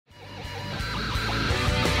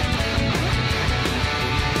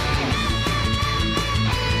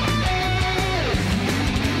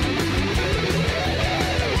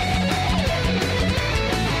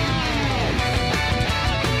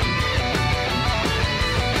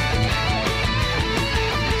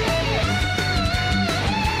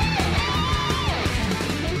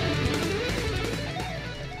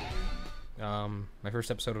first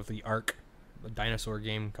episode of the Ark, the dinosaur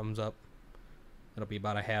game, comes up. It'll be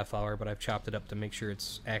about a half hour, but I've chopped it up to make sure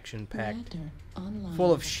it's action-packed.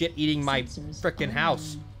 Full of shit eating my frickin'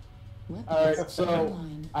 house. Alright, so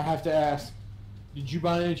I have to ask, did you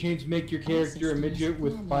by any chance make your character a midget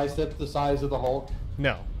with biceps the size of the Hulk?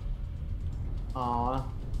 No. Aww.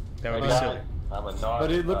 That would be silly. I'm a narc,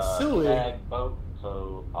 But it looks silly. tag boat,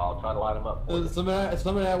 so I'll try to line them up for you.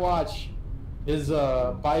 Somebody I watch, his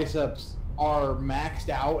biceps are maxed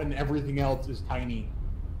out and everything else is tiny.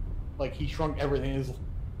 Like, he shrunk everything.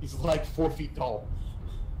 He's like 4 feet tall.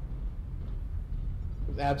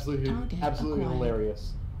 It's absolutely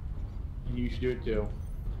hilarious. And you should do it too.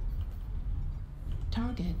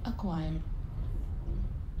 Target acquired.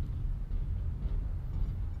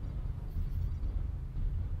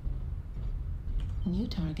 New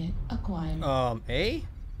target acquired. A?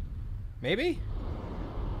 Maybe?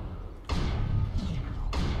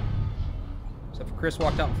 Except for Chris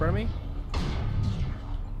walked out in front of me.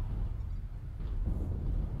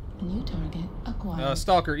 New target acquired.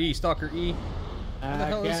 Stalker E, Stalker E. Where the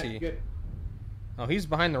hell is he? Oh, he's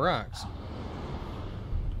behind the rocks.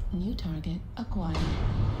 New target acquired.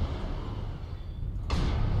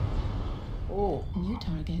 Oh. New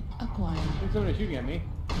target acquired. I think somebody's shooting at me.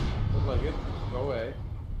 Looks like it. Go away.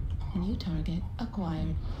 New target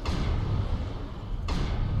acquired.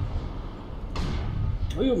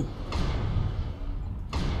 Boom.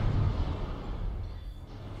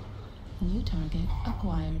 New target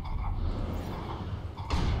acquired.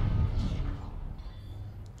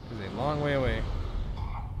 He's a long way away.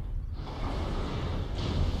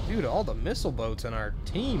 Dude, all the missile boats in our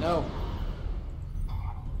team. No.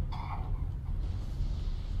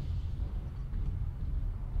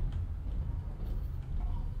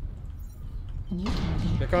 New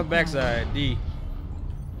target. Here comes backside, D.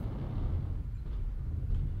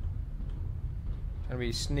 Trying to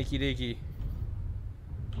be sneaky deaky.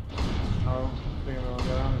 Oh, I think I'm gonna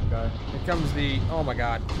go on this guy. Here comes the. Oh my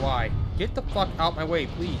god, why? Get the fuck out my way,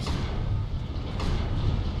 please.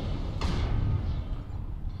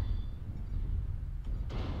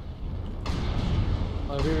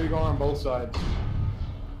 Here we go on both sides.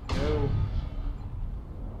 No.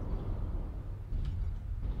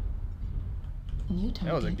 New target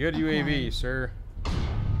That was a good UAV, acquired. sir.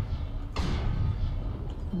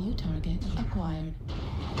 New target acquired.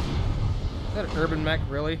 Is that an urban mech,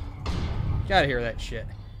 really? Gotta hear that shit.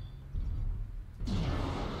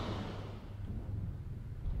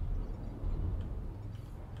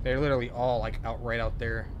 They're literally all like right out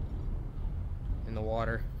there in the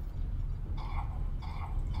water.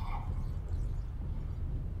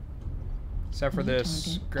 Except for New this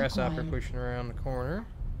target grasshopper acquired. pushing around the corner.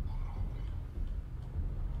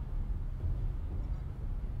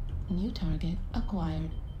 New target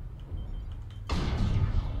acquired.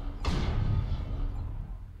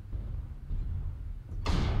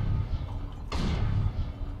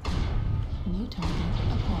 New target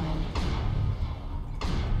acquired.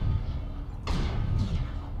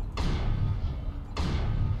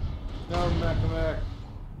 No, come back.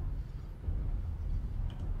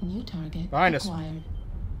 New target Behind us. acquired.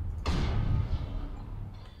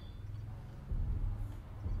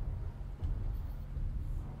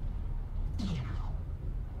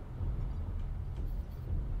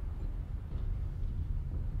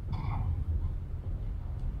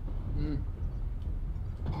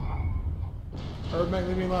 Urban,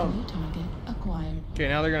 leave me alone. New target acquired. Okay,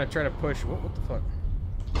 now they're gonna try to push. What the fuck?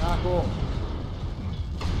 Ah, cool.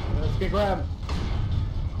 Let's get grabbed.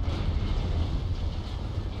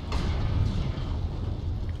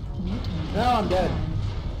 New target Now I'm dead. acquired.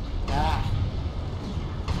 Ah.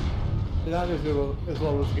 Did not just do as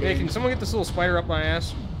well as this Hey, game. can someone get this little spider up my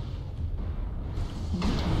ass? New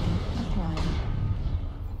target acquired.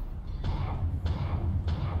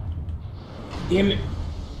 Damn it.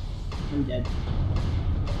 I'm dead.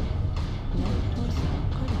 Left torso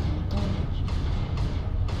critical damage.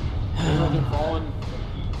 Everyone's falling.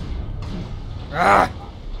 Ah!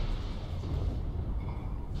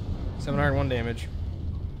 701 damage.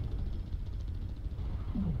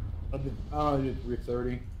 Oh, I did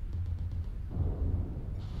 330.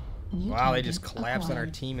 New Wow, they target just collapsed on our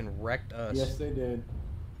acquired. team and wrecked us. Yes, they did.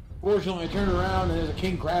 Fortunately, I turned around and there's a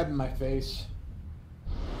king crab in my face.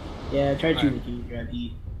 Yeah, try to Alright. shoot the king grab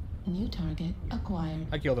heat. New target acquired.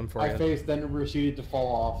 I killed him for My you. face then proceeded to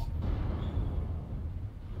fall off.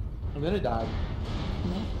 And then it died.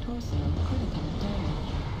 Left torso critical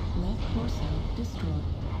damage. Left torso destroyed.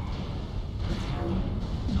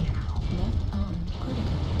 Left arm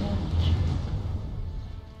critical damage.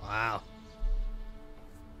 Wow.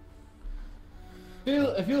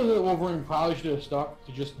 I feel that Wolverine probably should have stuck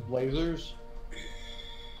to just lasers.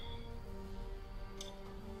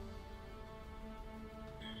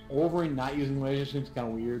 Wolverine not using lasers seems kind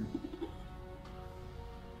of weird.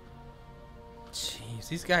 Jeez,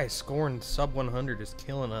 these guys scoring sub 100 is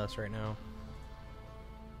killing us right now.